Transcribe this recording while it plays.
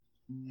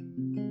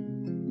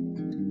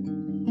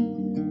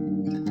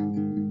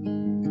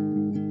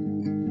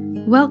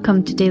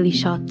Welcome to Daily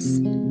Shots,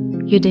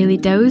 your daily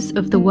dose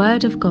of the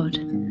Word of God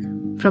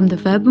from the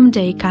Verbum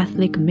Dei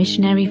Catholic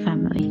Missionary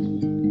Family.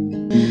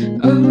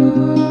 Oh,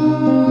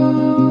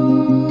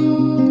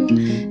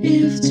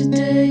 if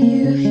today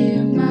you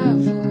hear my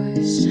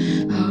voice,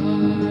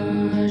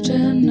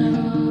 harden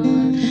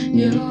not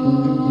your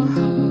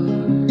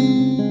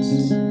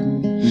hearts,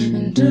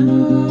 and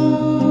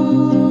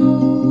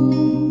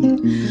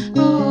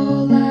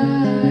all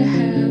I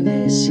have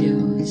is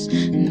yours,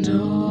 and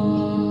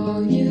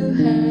all you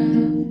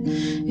have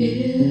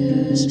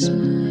is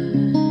mine.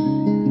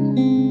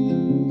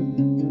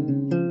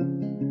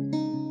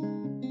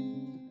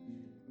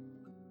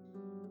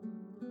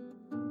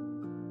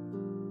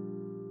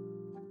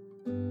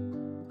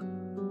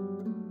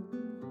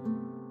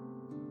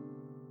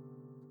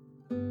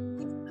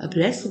 A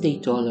blessed day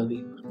to all of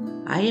you.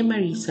 I am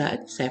Marisa, a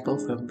disciple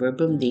from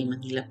Verbum Dei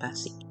Manila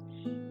Pasig.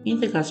 In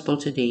the Gospel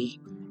today,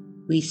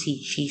 we see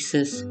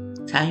Jesus,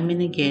 time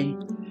and again,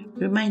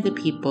 remind the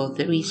people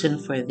the reason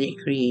for their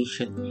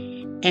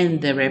creation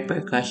and the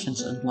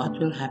repercussions on what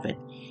will happen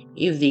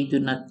if they do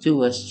not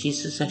do as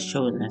Jesus has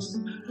shown us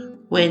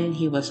when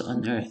he was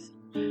on earth.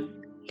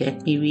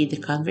 Let me read the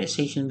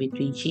conversation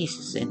between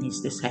Jesus and his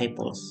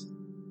disciples.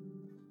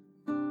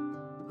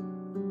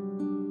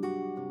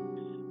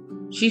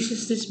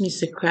 Jesus dismissed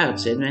the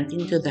crowds and went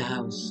into the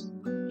house.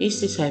 His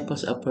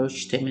disciples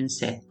approached him and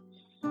said,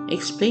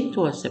 "Explain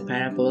to us the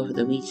parable of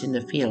the weeds in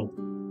the field."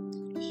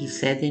 He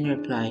said in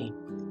reply,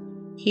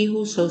 "He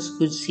who sows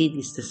good seed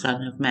is the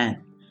Son of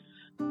Man.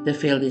 The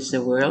field is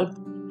the world,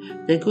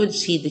 the good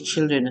seed the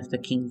children of the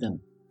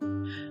kingdom.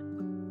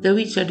 The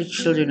weeds are the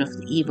children of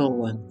the evil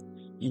one,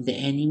 and the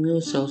enemy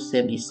who sows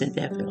them is the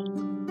devil.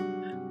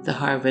 The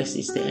harvest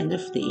is the end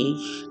of the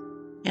age,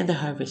 and the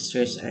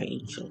harvesters are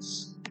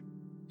angels.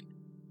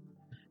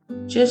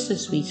 Just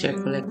as weeds are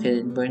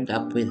collected and burned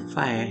up with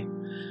fire,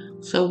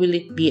 so will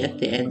it be at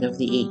the end of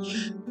the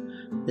age.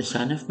 The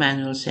Son of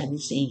Man will send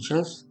his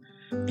angels,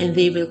 and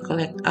they will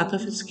collect out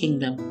of his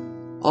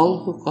kingdom all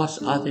who cause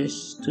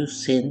others to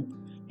sin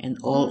and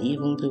all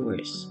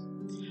evildoers.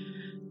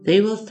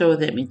 They will throw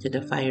them into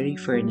the fiery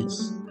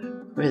furnace,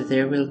 where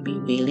there will be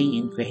wailing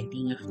and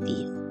grinding of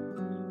teeth.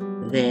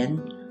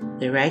 Then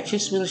the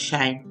righteous will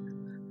shine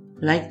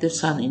like the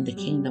sun in the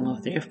kingdom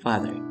of their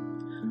Father.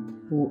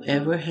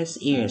 Whoever has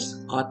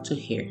ears ought to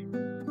hear."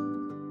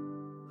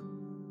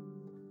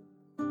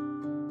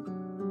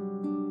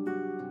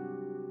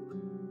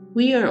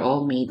 We are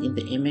all made in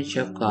the image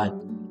of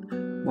God.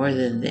 More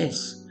than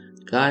this,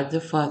 God the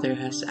Father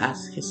has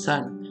asked His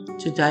Son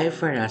to die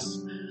for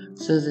us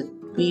so that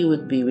we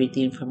would be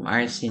redeemed from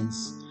our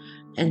sins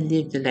and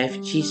live the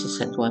life Jesus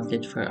had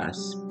wanted for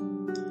us.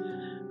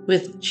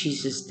 With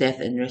Jesus'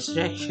 death and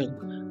resurrection,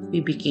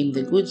 we became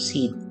the good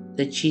seed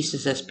that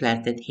Jesus has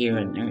planted here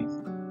on earth.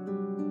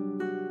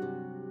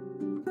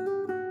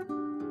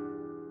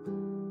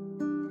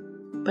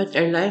 But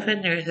our life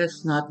on earth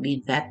has not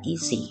been that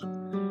easy,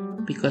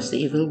 because the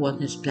evil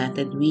one has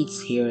planted weeds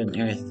here on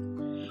earth.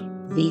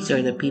 These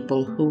are the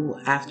people who,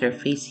 after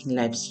facing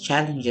life's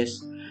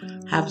challenges,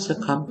 have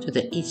succumbed to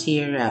the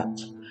easier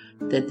route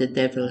that the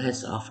devil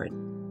has offered.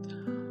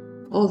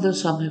 Although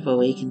some have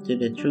awakened to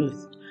the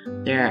truth,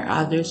 there are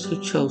others who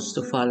chose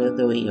to follow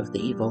the way of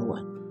the evil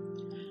one.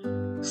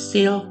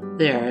 Still,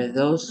 there are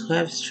those who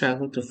have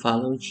struggled to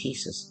follow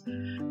Jesus,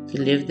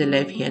 to live the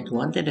life He had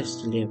wanted us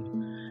to live,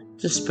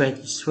 to spread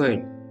His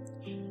word.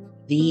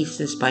 These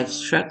despite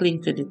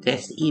struggling to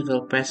detest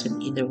evil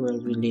present in the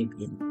world we live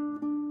in.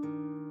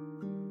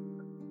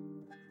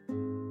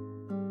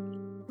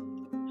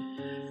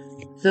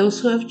 Those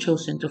who have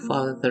chosen to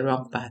follow the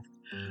wrong path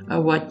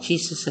are what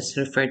Jesus has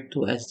referred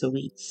to as the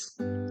weeds.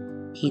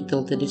 He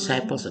told the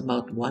disciples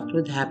about what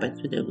would happen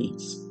to the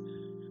weeds.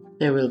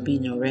 There will be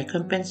no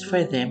recompense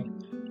for them,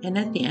 and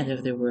at the end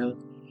of the world,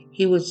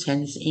 He would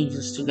send His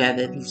angels to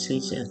gather these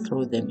weeds and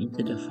throw them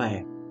into the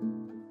fire.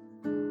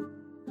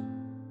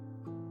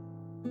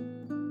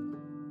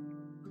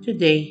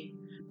 Today,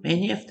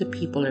 many of the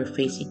people are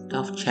facing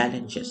tough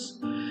challenges,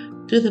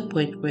 to the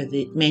point where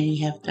many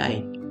have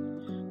died.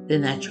 The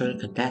natural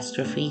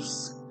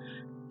catastrophes,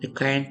 the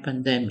current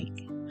pandemic.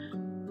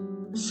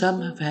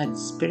 Some have had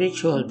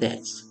spiritual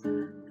deaths,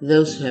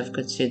 those who have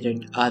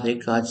considered other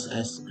gods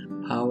as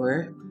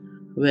power,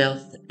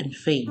 wealth, and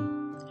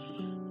fame.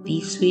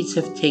 These weeds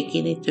have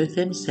taken it to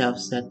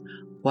themselves that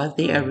what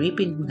they are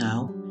reaping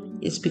now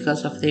is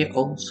because of their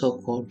own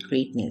so-called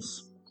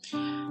greatness.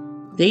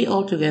 They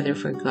altogether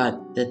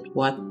forgot that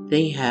what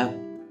they have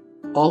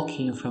all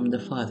came from the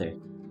Father.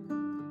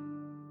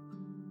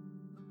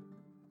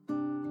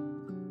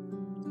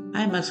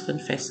 I must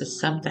confess that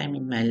sometime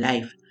in my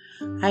life,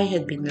 I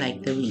had been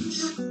like the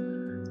weeds.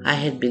 I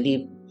had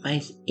believed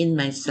in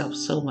myself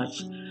so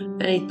much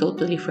that I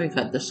totally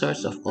forgot the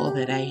source of all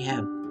that I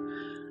have.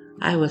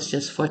 I was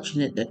just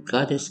fortunate that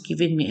God has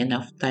given me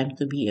enough time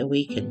to be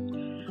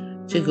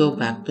awakened, to go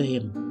back to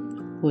Him,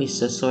 who is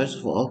the source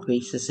of all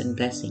graces and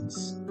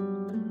blessings.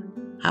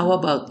 How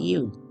about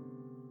you?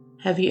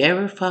 Have you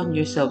ever found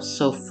yourself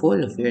so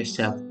full of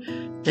yourself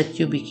that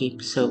you became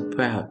so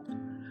proud?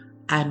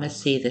 I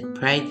must say that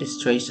pride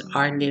destroys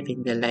our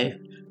living the life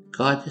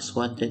God has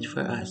wanted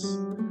for us.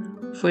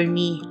 For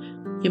me,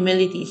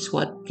 humility is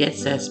what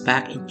gets us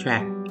back in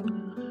track,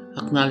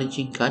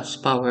 acknowledging God's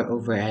power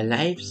over our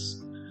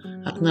lives,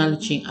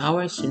 acknowledging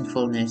our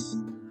sinfulness,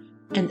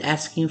 and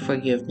asking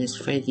forgiveness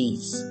for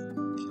these.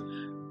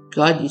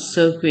 God is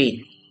so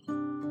great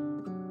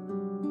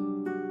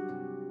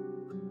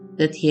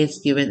that He has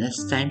given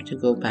us time to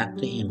go back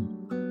to Him.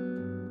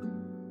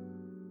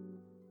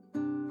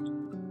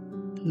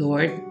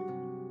 Lord,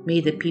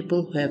 may the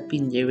people who have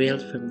been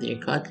derailed from their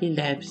godly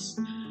lives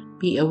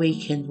be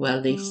awakened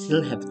while they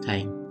still have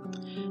time.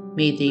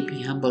 May they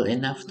be humble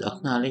enough to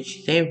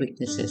acknowledge their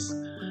weaknesses,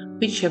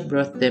 which have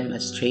brought them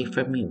astray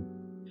from you.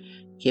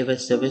 Give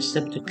us the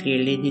wisdom to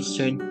clearly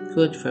discern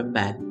good from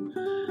bad.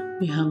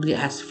 We humbly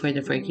ask for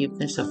the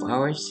forgiveness of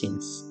our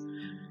sins.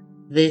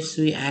 This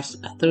we ask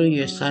through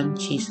your Son,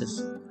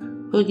 Jesus,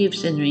 who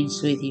lives and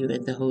reigns with you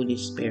and the Holy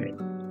Spirit.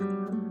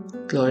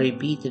 Glory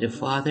be to the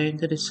Father, and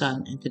to the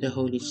Son, and to the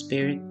Holy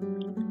Spirit,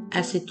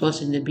 as it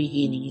was in the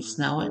beginning, is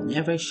now, and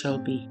ever shall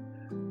be,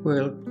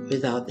 world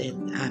without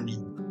end.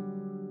 Amen.